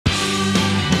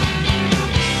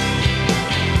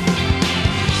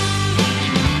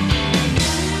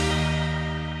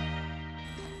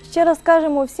ще раз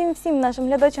кажемо всім нашим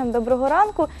глядачам доброго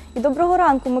ранку. І доброго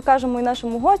ранку ми кажемо і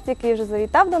нашому гостю, який вже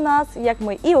завітав до нас, як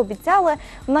ми і обіцяли.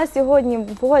 У нас сьогодні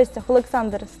в гостях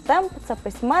Александр Стемп, це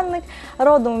письменник.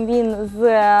 Родом він з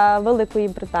Великої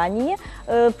Британії.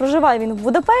 Проживає він в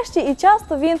Будапешті і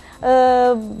часто він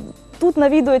тут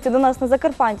навідується до нас на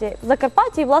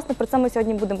Закарпатті, і, власне, про це ми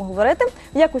сьогодні будемо говорити.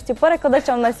 В якості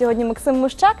перекладача у нас сьогодні Максим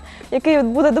Мущак, який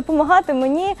буде допомагати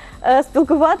мені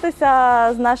спілкуватися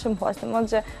з нашим гостем.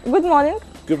 Отже, good morning.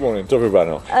 Good morning. Добрий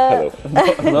ранок. Hello.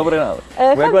 Добрий ранок.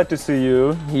 We're glad to see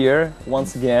you here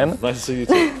once again. Nice to see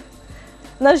you too.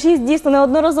 Наш гість дійсно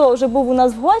неодноразово вже був у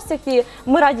нас в гостях, і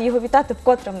ми раді його вітати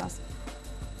вкотре в нас.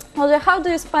 Отже, how do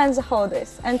you spend the holidays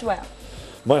and where?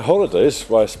 My holidays,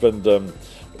 well, I spend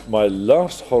my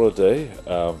last holiday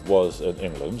was in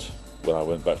England when I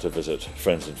went back to visit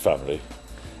friends and family,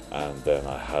 and then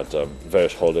I had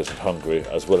various holidays in Hungary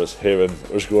as well as here in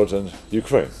Uzhgorod and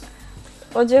Ukraine.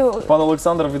 Отже, Пан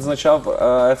Олександр відзначав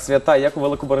свята як у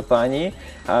Великобританії,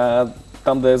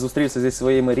 там, де зустрівся зі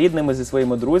своїми рідними, зі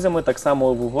своїми друзями, так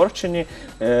само в Угорщині.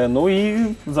 Ну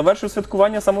і завершив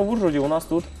святкування саме в Ужгороді, у нас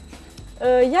тут.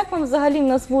 як вам взагалі в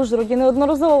нас в Ужгороді?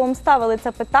 Неодноразово вам ставили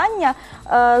це питання.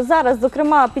 Зараз,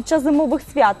 зокрема, під час зимових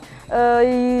свят,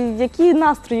 які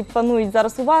настрої панують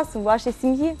зараз у вас, у вашій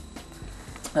сім'ї?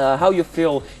 How you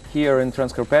feel here in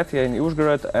Transcarpathia, in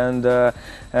Uzhgorod, and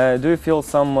do you feel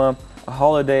some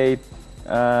holiday,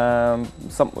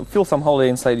 some holiday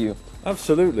inside you?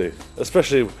 Absolutely,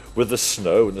 especially with the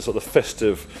snow and the sort of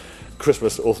festive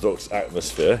Christmas Orthodox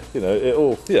atmosphere. You know, it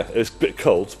all, yeah, it's a bit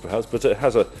cold perhaps, but it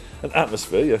has an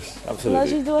atmosphere, yes,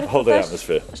 absolutely. Holiday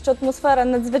atmosphere. Що атмосфера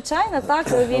надзвичайна, так?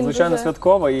 Він Звичайно, дуже...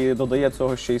 святкова, і додає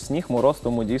цього ще й сніг, мороз,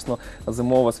 тому дійсно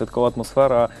зимова святкова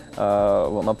атмосфера,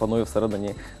 вона панує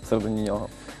всередині нього.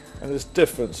 And it's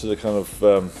different to the kind of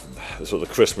sort of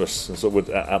Christmas and sort of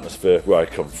atmosphere where I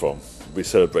come from. We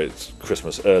celebrate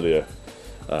Christmas earlier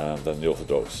than the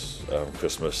Orthodox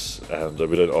Christmas, and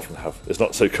we don't often have. It's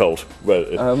not so cold.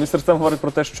 Містер Стемп говорить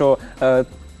про те, що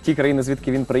ті країни,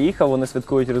 звідки він приїхав, вони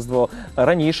святкують Різдво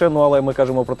раніше, ну але ми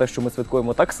кажемо про те, що ми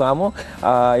святкуємо так само,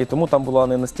 і тому там була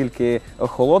не настільки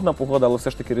холодна погода, але все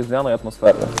ж таки різдвяна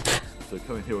атмосфера. So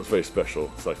coming here was very special.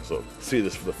 It's like sort of see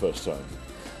this for the first time.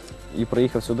 І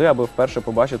приїхав сюди, аби вперше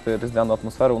побачити різдвяну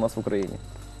атмосферу у нас в Україні.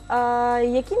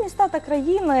 Які міста та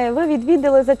країни ви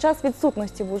відвідали за час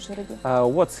відсутності в Ужгороді?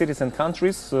 What cities and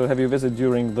countries have you visited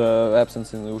during the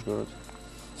absence in Uzhgorod?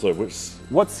 So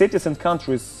What cities and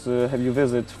countries have you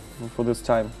visited for this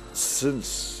time? since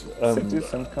Cities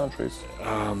and countries.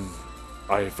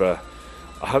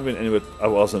 I haven't been anywhere. I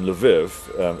was in Lviv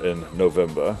in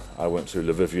November. I went to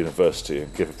Lviv University and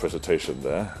gave a presentation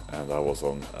there, and I was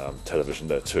on television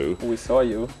there too. We saw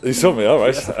you. You saw me, all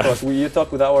right. Yes, of course. You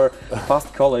talked with our past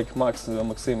colleague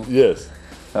Maxim. Yes.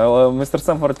 Містер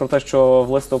Стемп говорить про те, що в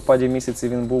листопаді місяці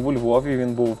він був у Львові,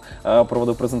 він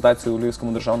проводив презентацію у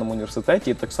Львівському державному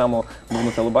університеті, так само був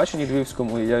на телебаченні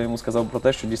львівському, і я йому сказав про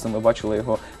те, що дійсно ми бачили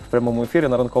його в прямому ефірі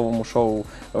на ранковому шоу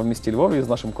в місті Львові з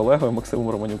нашим колегою Максимом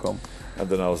Романюком. And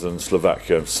then I was in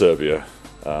Slovakia and Serbia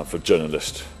for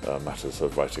journalist matters, of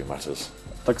writing matters.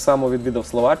 Так само відвідав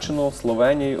Словаччину,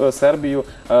 Сербію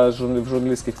в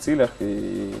журналістських цілях.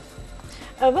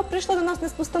 Ви прийшли до нас не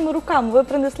з пустими руками, ви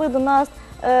принесли до нас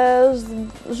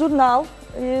журнал.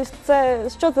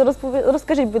 Що це?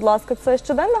 Розкажіть, будь ласка, це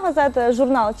щоденна газета,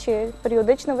 журнал чи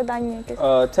періодичне видання якесь?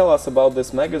 Tell us about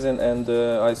this magazine, and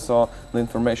I saw the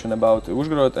information about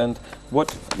Uzhgorod, and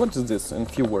what is this in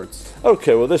few words?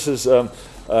 Okay, well this is,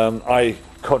 I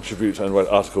contribute and write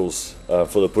articles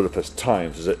for the Budapest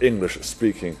Times, it's an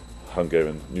English-speaking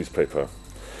Hungarian newspaper.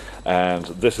 And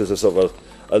this is a sort of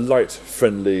a light,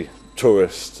 friendly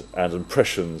tourist and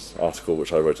impressions article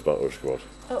which I wrote about Uzhgorod.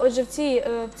 Отже,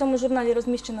 в цьому журналі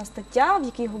розміщена стаття, в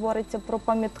якій говориться про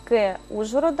пам'ятки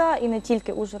Ужгорода, і не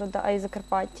тільки Ужгорода, а й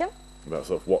Закарпаття. About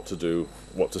sort of what to do,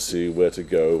 what to see, where to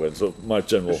go, and sort of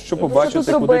my general... Що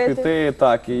побачити, куди піти,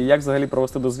 так, і як взагалі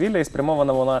провести дозвілля, і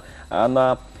спрямована вона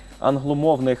на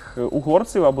англомовних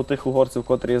угорців або тих угорців,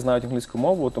 котрі знають англійську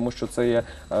мову, тому що це є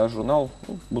журнал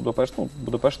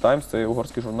Budapest Times, це є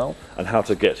угорський журнал. And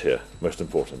how to get here, most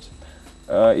important.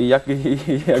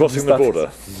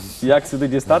 І як сюди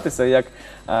дістатися, як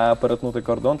перетнути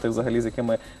кордон, та взагалі з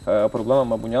якими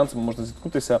проблемами або нюансами можна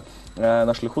зіткнутися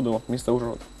на шляху до міста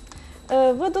Ужгород.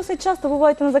 Ви досить часто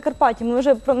буваєте на Закарпатті, ми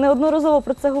вже неодноразово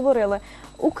про це говорили.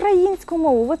 Українську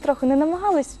мову ви трохи не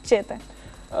намагались вчити?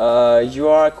 You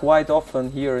are quite often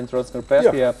here in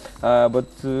Transcarpathia, but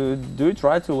do you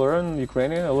try to learn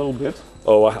Ukrainian a little bit?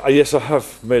 Oh, yes, I have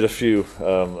made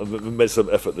made some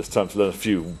effort this time to learn a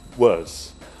few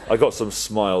words. I got some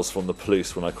smiles from the police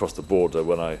when I crossed the border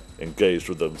when I engaged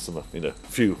with them some,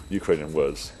 few Ukrainian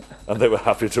words, and they were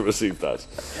happy to receive that.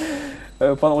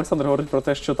 Пан Олександр говорить про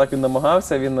те, що так він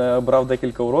намагався, він брав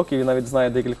декілька уроків, він навіть знає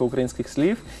декілька українських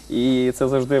слів, і це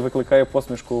завжди викликає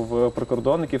посмішку в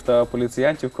прикордонників та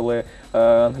поліціянтів, коли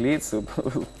англієць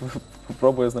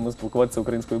пробує з ними спілкуватися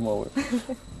українською мовою.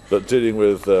 But dealing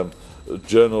with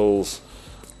journals,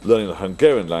 learning the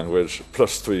Hungarian language,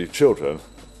 plus 3 children,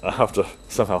 I have to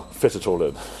somehow fit it all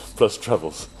in, plus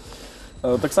travels.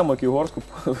 Так само, як і угорську,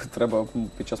 треба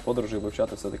під час подорожі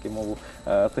вивчати все-таки мову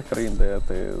тих країн, де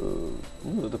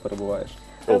ти перебуваєш.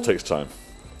 All takes time.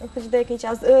 Хоч деякий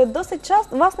час. Досить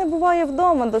часто, вас не буває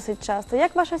вдома досить часто.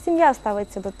 Як ваша сім'я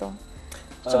ставиться до того,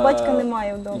 що батька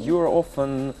немає вдома? You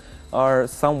often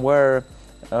are somewhere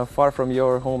far from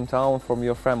your hometown, from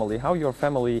your family. How your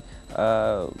family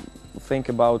think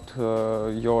about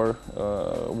your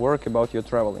work, about your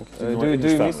traveling? Do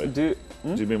you miss?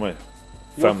 Do you mean my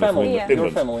Your family? family, Yeah.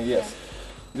 your family, yes.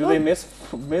 Do they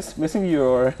missing you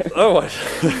or? Oh,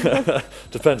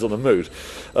 depends on the mood.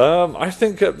 I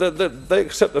think that they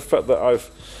accept the fact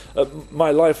that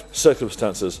my life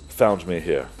circumstances found me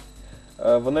here.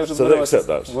 Вони вже So they accept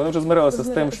that. Вони вже змирилися з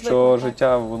тим, що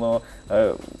життя воно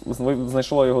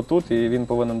знайшло його тут, і він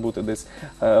повинен бути десь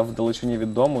в далечині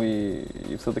від дому і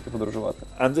все-таки подорожувати.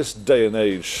 And this day and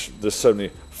age, there's so many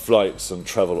flights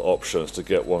and travel options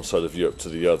to get one side of Europe to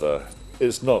the other.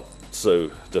 It's not so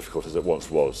difficult as it once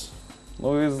was.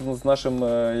 Ну і з нашим,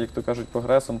 як то кажуть,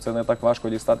 прогресом це не так важко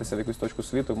дістатися в якусь точку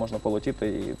світу, можна полетіти,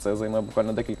 і це займе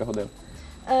буквально декілька годин.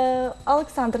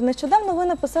 Олександр, нещодавно ви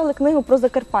написали книгу про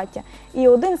Закарпаття, і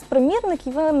один з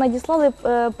примірників ви надіслали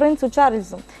принцу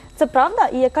Чарльзу. Це правда?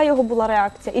 І яка його була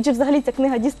реакція? І чи взагалі ця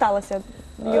книга дісталася?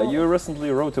 You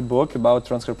recently wrote a book about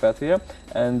Transcarpathia,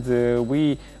 and we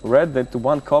read that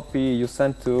one copy you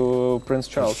sent to Prince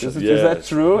Charles. Is that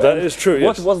true? That is true, yes.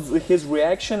 What was his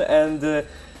reaction, and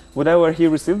would ever he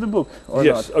receive the book or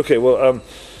Yes. not? Okay. Well,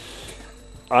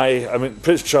 I mean,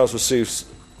 Prince Charles receives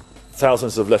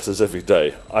thousands of letters every day.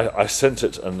 I sent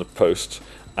it in the post,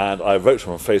 and I wrote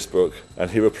him on Facebook, and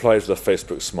he replied with a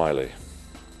Facebook smiley.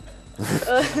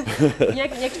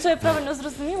 Якщо я правильно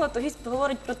зрозуміла, то гість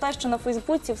говорить про те, що на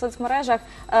Фейсбуці, в соцмережах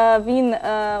він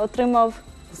отримав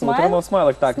смайл. Отримав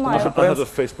смайлик, так. Тому що I had принц,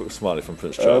 a Facebook smiley from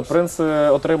Prince Charles. принц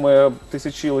отримує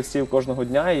тисячі листів кожного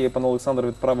дня, і пан Олександр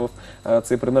відправив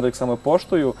цей примірник саме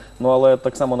поштою, ну але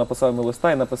так само написав йому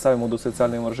листа і написав йому до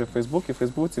соціальної мережі Facebook, і в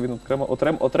Фейсбуці він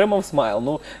отримав смайл.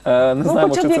 Ну, не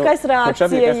знаємо, хоча б чи це... якась реакція Хоча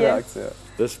б якась є. реакція.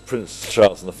 This Prince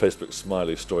Charles and the Facebook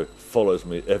smiley story follows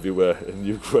me everywhere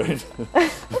in Ukraine.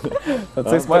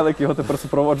 Цей смайлик його тепер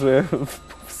супроводжує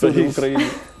всюди в Україні.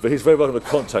 But he's very welcome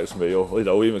to contact me,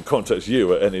 or even contact you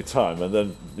at any time, and then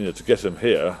to get him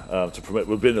here to promote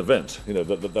would be an event.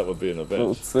 That would be an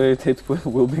event. Це it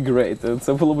will be great.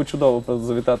 Це було б чудово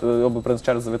завітати, аби принц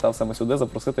Чарльз завітав саме сюди,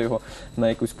 запросити його на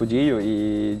якусь подію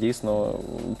і дійсно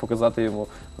показати йому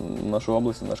нашу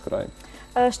область, наш край.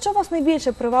 Що вас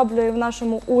найбільше приваблює в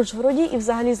нашому Ужгороді і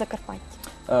взагалі Закарпатті?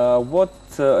 What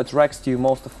attracts you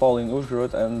most of all in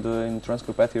Uzhhorod and in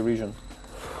Transcarpathia region?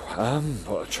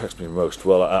 What attracts me most?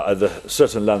 Well, there are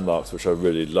certain landmarks which I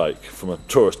really like from a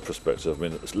tourist perspective. I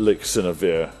mean, Lake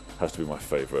Sinavir has to be my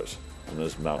favourite, and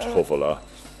there's Mount Hovola.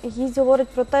 Гість говорить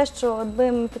про те, що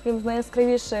одним таким з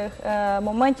найяскравіших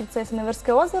моментів це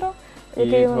Синеверське озеро,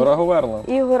 І гора Говерла.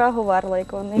 і гора Говерла,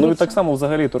 яку найбільше. Ну і так само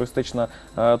взагалі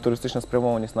туристична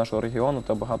спрямованість нашого регіону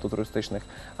та багато туристичних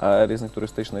різних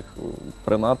туристичних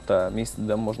принад та місць,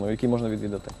 які можна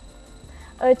відвідати.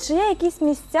 Чи є якісь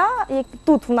місця,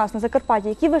 тут в нас на Закарпатті,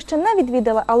 які ви ще не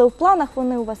відвідали, але в планах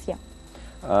вони у вас є?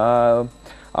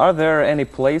 Are there any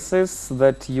places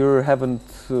that you haven't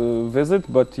visited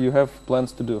but you have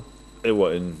plans to do?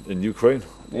 In Ukraine?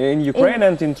 In Ukraine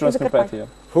and in Transcarpathia.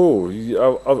 Oh,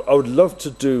 I would love to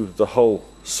do the whole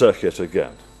circuit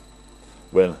again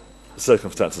when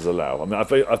circumstances allow. I mean,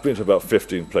 I've been to about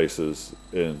 15 places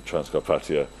in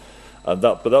Transcarpathia,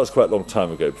 but that was quite a long time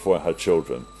ago before I had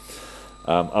children.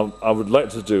 I would like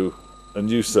to do a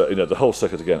new, the whole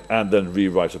circuit again, and then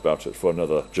rewrite about it for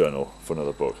another journal, for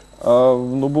another book.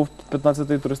 Ну, був в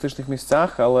 15 туристичних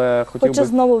місцях, але Хочу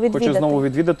знову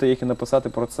відвідати їх і написати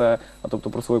про це, тобто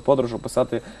про свою подорож,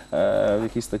 описати в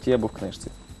якійсь статті або в книжці.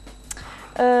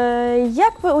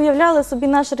 Як ви уявляли собі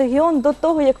наш регіон до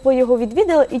того, як ви його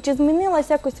відвідали, і чи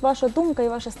змінилася якось ваша думка і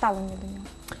ваше ставлення до нього?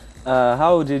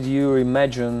 How did you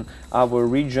imagine our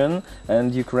region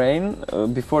and Ukraine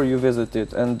before you visited,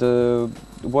 and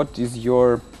what is your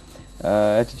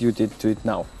attitude to it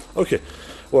now? Okay,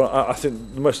 well, I think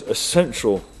the most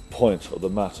essential point of the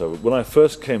matter. When I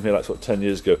first came here, like sort of 10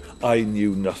 years ago, I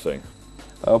knew nothing.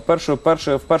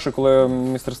 Вперше, коли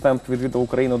містер Стемп відвідав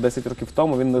Україну 10 років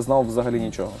тому, він не знав взагалі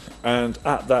нічого. And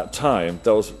at that time,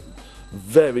 there was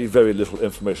very, very little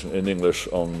information in English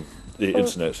on the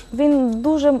internet. Він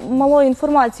дуже малою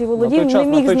інформацією володів, не міг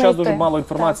знайти. На той час дуже мало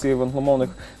інформації в англомовних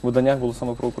виданнях було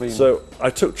саме про Україну. So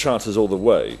I took chances all the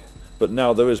way, but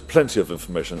now there is plenty of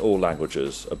information in all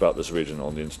languages about this region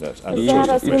on the internet.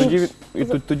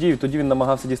 And Тоді він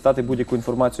намагався дістати будь-яку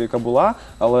інформацію, яка була,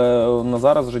 але на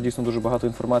зараз вже дійсно дуже багато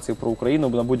інформації про Україну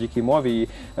на будь-якій мові, і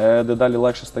дедалі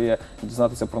легше стає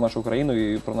дізнатися про нашу країну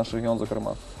і про наш регіон,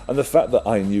 зокрема. And the fact that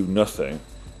I knew nothing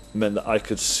meant that I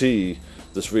could see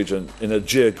this region in a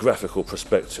geographical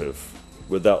perspective,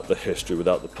 without the history,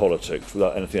 without the politics,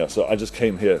 without anything else. So I just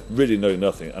came here really knowing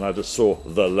nothing, and I just saw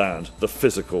the land, the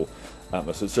physical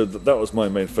atmosphere. So that was my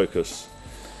main focus.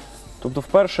 Тобто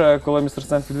вперше, коли містер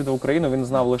Стемп відвідав Україну, він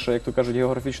знав лише, як то кажуть,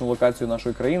 географічну локацію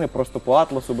нашої країни, просто по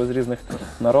атласу, без різних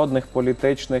народних,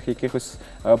 політичних, якихось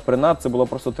принад. Це була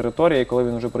просто територія, і коли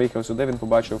він вже приїхав сюди, він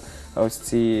побачив ось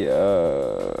ці,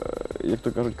 як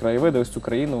то кажуть, краєвиди, ось цю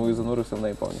країну і занурився в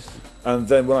неї повністю. And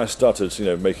then when I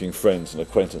started, making friends and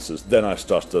acquaintances, then I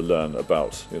started to learn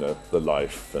about, the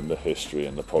life and the history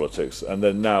and the politics. And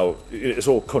then now it's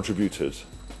all contributed,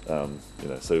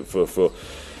 so for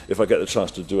if I get the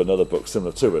chance to do another book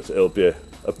similar to it, it'll be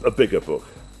a bigger book.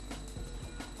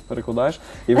 Перекладаєш.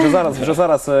 І вже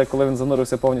зараз, коли він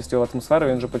занурився повністю в атмосферу,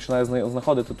 він вже починає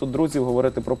знаходити тут друзів,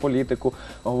 говорити про політику,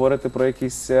 говорити про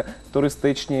якісь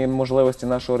туристичні можливості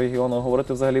нашого регіону,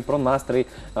 говорити взагалі про настрій,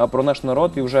 про наш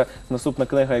народ. І вже наступна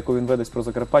книга, яку він видасть про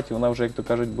Закарпаття, вона вже, як то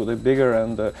кажуть, буде bigger,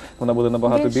 and вона буде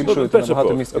набагато більшою,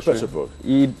 набагато місткішою.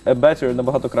 І better,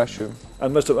 набагато кращою.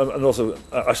 And also,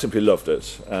 I simply loved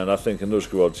it. And I think in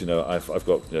Uzhgorod, I've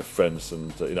got friends,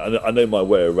 and I know my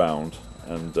way around.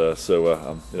 And so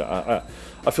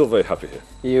I feel very happy here.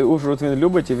 І Ужгород він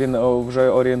любить, і він вже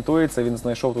орієнтується, він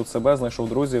знайшов тут себе, знайшов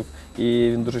друзів, і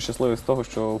він дуже щасливий з того,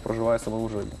 що проживає саме в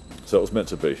Ужгороді. So it was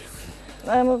meant to be.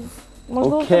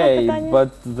 Okay, but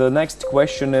the next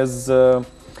question is,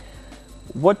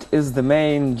 what is the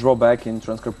main drawback in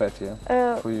Transcarpathia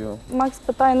for you? Макс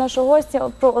питає нашого гостя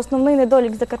про основний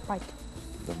недолік Закарпаття.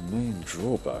 The main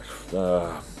drawback?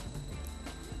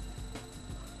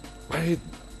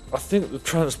 I think the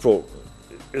transport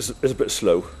is a bit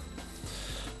slow.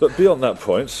 But beyond that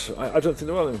point, I don't think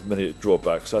there are many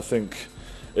drawbacks. I think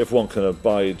if one can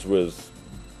abide with...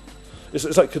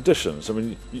 It's like conditions. I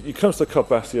mean, you come to the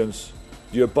Carpathians,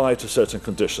 you abide to certain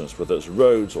conditions, whether it's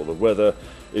roads or the weather.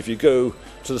 If you go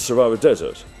to the Sahara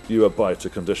Desert, you abide to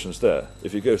conditions there. If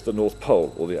you go to the North Pole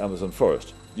or the Amazon forest,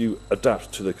 you adapt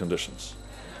to the conditions.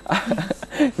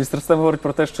 Містер Стемп говорить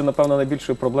про те, що, напевно,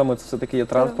 найбільшою проблемою це все-таки є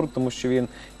транспорт, тому що він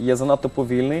є занадто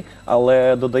повільний,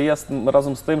 але додає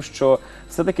разом з тим, що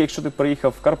все-таки, якщо ти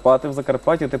приїхав в Карпати, в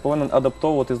Закарпаття, ти повинен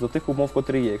адаптовуватись до тих умов,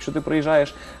 котрі є. Якщо ти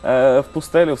приїжджаєш в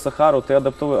пустелю, в Сахару, ти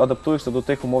адаптуєшся до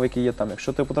тих умов, які є там.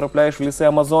 Якщо ти потрапляєш в ліси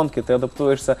Амазонки, ти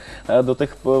адаптуєшся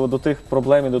до тих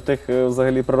проблем і до тих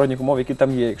взагалі природних умов, які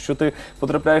там є. Якщо ти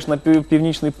потрапляєш на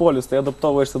північний полюс, ти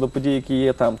адаптовуєшся до подій, які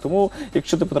є там. Тому,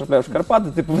 якщо ти потрапляєш в Карпати,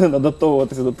 ти повинен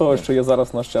адаптовуватися до того, що є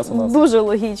зараз в наш час у нас. Дуже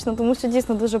логічно, тому що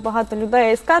дійсно дуже багато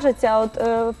людей скаржаться, а от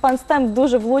пан Стемп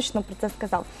дуже влучно про це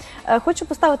сказав. Хочу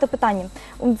поставити питання.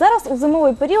 Зараз у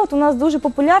зимовий період у нас дуже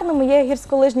популярними є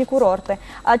гірськолижні курорти.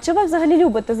 А чи ви взагалі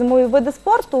любите зимові види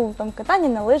спорту, там катання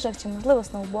на лижах чи, можливо,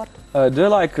 сноуборд? Do you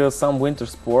like some winter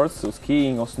sports,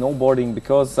 skiing or snowboarding?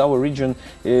 Because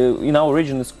in our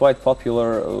region is quite popular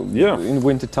in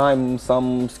winter time,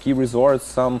 some ski resorts,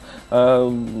 some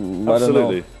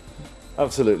Absolutely.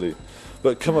 Absolutely.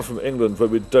 But coming from England,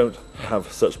 where we don't have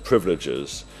such privileges,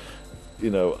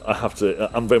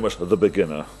 I'm very much the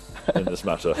beginner in this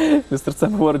matter. Містер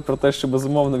Стемп говорить про те, що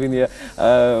безумовно він є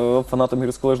фанатом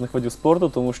гірськолижних видів спорту,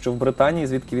 тому що в Британії,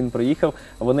 звідки він приїхав,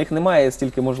 в них немає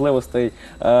стільки можливостей,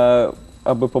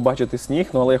 аби побачити сніг.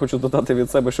 Але я хочу додати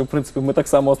від себе, що в принципі ми так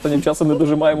само останнім часом не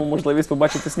дуже маємо можливість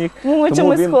побачити сніг. Ми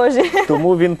чомусь схожі.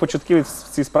 Тому він початківець в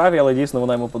цій справі, але дійсно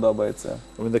вона йому подобається.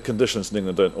 I mean, the conditions in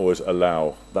England don't always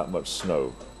allow that much snow.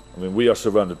 I mean, we are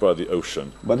surrounded by the ocean.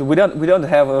 But we don't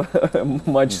have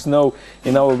much snow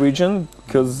in our region,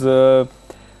 because a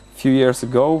few years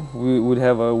ago we would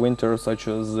have a winter such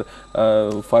as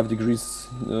 5 degrees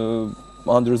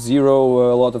under zero,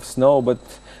 a lot of snow, but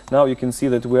now you can see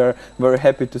that we are very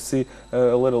happy to see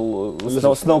a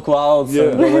little snow clouds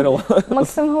and a little...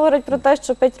 Максим говорить про те,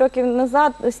 що 5 років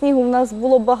назад снігу в нас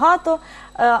було багато,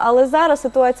 але зараз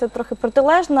ситуація трохи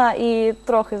протилежна і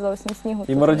трохи зовсім снігу.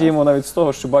 І ми радіємо навіть з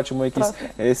того, що бачимо якісь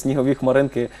снігові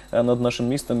хмаринки над нашим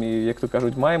містом і, як то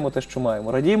кажуть, маємо те, що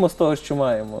маємо. Радіємо з того, що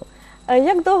маємо.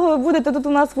 Як довго ви будете тут у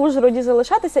нас в Ужгороді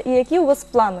залишатися і які у вас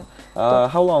плани?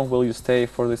 How long will you stay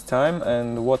for this time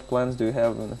and what plans do you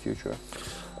have in the future?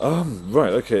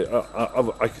 Right, okay.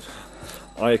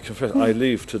 I confess I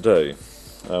leave today,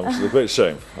 which is a great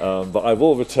shame. But I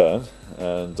will return,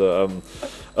 and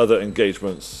other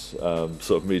engagements,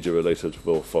 sort of media related,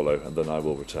 will follow, and then I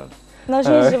will return. Наш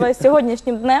гість живе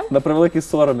сьогоднішнім днем. На превеликий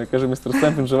сором, як каже містер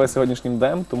Стемп, він живе сьогоднішнім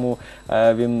днем, тому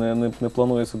він не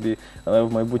планує собі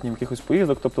в майбутньому якихось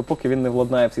поїздок. Тобто, поки він не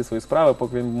владнає всі свої справи,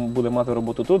 поки він буде мати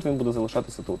роботу тут, він буде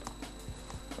залишатися тут.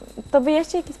 Тобі є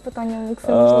ще якісь питання,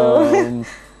 Максим, можливо?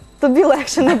 Тобі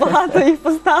легше набагато їх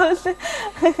поставити.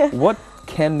 What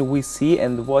can we see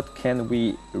and what can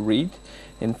we read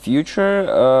in future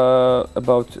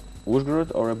about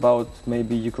Uzhgorod or about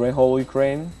maybe Ukraine, whole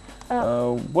Ukraine?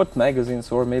 What magazines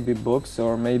or maybe books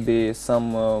or maybe some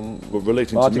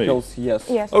relating articles? to me? Yes.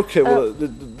 Yes. Okay, well,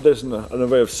 there's an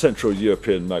array of Central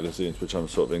European magazines which I'm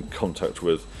sort of in contact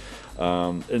with.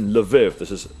 In Lviv,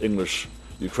 this is English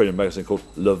Ukrainian magazine called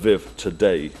Lviv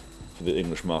Today for the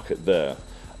English market there.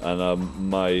 And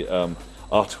my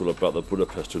article about the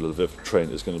Budapest to Lviv train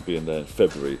is going to be in there in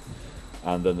February.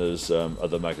 And then there's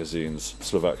other magazines,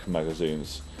 Slovak magazines.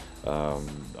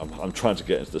 I'm trying to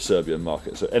get into the Serbian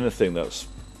market. So anything that's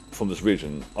from this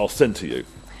region, I'll send to you,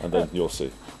 and then you'll see.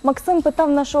 Максим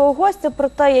питав нашого гостя про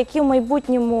те, які в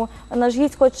майбутньому наш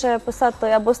гість хоче писати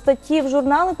або статті в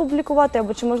журнали публікувати,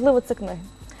 або чи можливо це книги.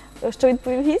 Що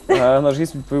відповів гість? Наш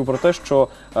гість відповів про те, що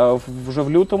вже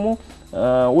в лютому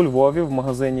у Львові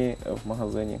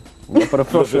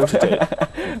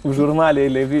в журналі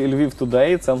Львів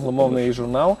Today, це англомовний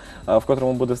журнал, в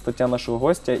котрому буде стаття нашого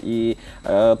гостя, і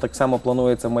так само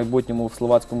планується в майбутньому в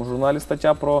словацькому журналі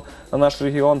стаття про наш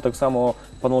регіон. Так само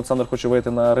пан Олександр хоче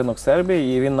вийти на ринок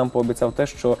Сербії, і він нам пообіцяв те,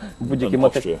 що будь-які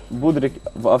матеріали,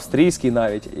 в австрійський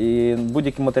навіть, і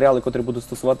будь-які матеріали, котрі будуть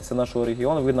стосуватися нашого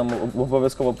регіону, він нам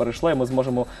обов'язково перейшле, і ми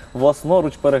зможемо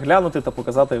власноруч переглянути та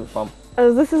показати вам.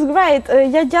 This is great.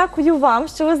 Я дякую вам,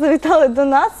 що ви завітали до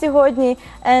нас сьогодні,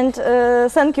 and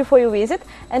thank you for your visit.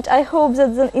 And I hope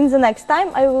that in the next time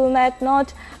I will not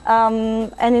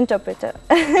an interpreter.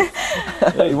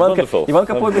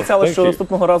 Іванка пообіцяла, що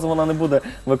наступного разу вона не буде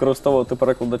використовувати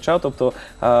перекладача, тобто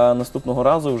наступного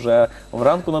разу вже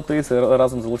вранку на тисі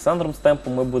разом з Олександром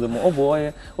Стемпом ми будемо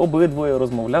обидвоє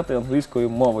розмовляти англійською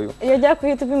мовою. Я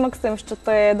дякую тобі, Максим, що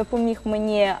ти допоміг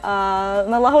мені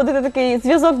налагодити такий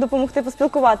зв'язок, допомогти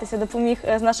поспілкуватися, допоміг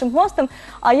з нашим гостем.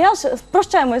 А я ж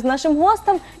прощаємось з нашим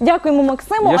гостем. Дякуємо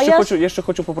Максиму. Я ще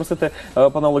хочу попросити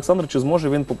пана Олександра, чи зможе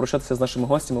він попрощатися з нашими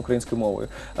гостями українською мовою.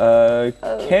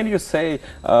 Can you say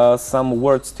some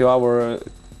words to our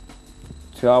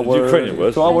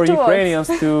Ukrainians,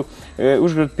 to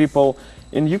Uzhgorod people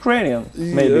in Ukrainian,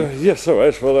 maybe? Yes, all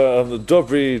right. Well,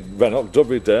 Dobry Ranok,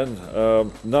 Dobry Den,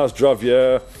 Na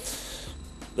Zdravie.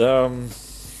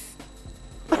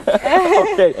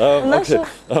 Okay. Okay.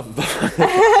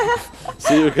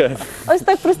 See you again. Ось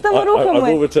так простими I will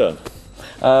рухами. return.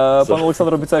 Пан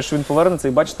Олександр обіцяє, що він повернеться,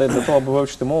 і бачите, для того, аби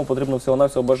вивчити мову, потрібно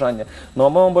всього-навсього бажання. Ну а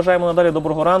ми вам бажаємо надалі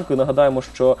доброго ранку і нагадаємо,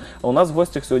 що у нас в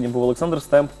гостях сьогодні був Олександр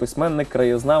Стемп, письменник,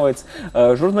 краєзнавець,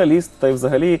 журналіст та й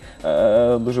взагалі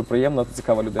дуже приємна та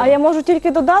цікава людина. А я можу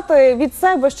тільки додати від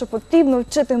себе, що потрібно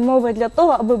вчити мови для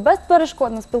того, аби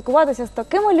безперешкодно спілкуватися з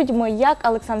такими людьми, як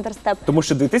Олександр Стемп. Тому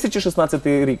що 2016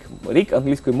 рік – рік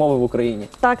англійської мови в Україні.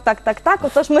 Так.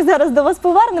 Отож ми зараз до вас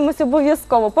повернемось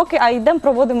обов'язково, поки йдемо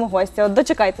проводимо гостя.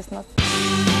 Дочекайтесь нас.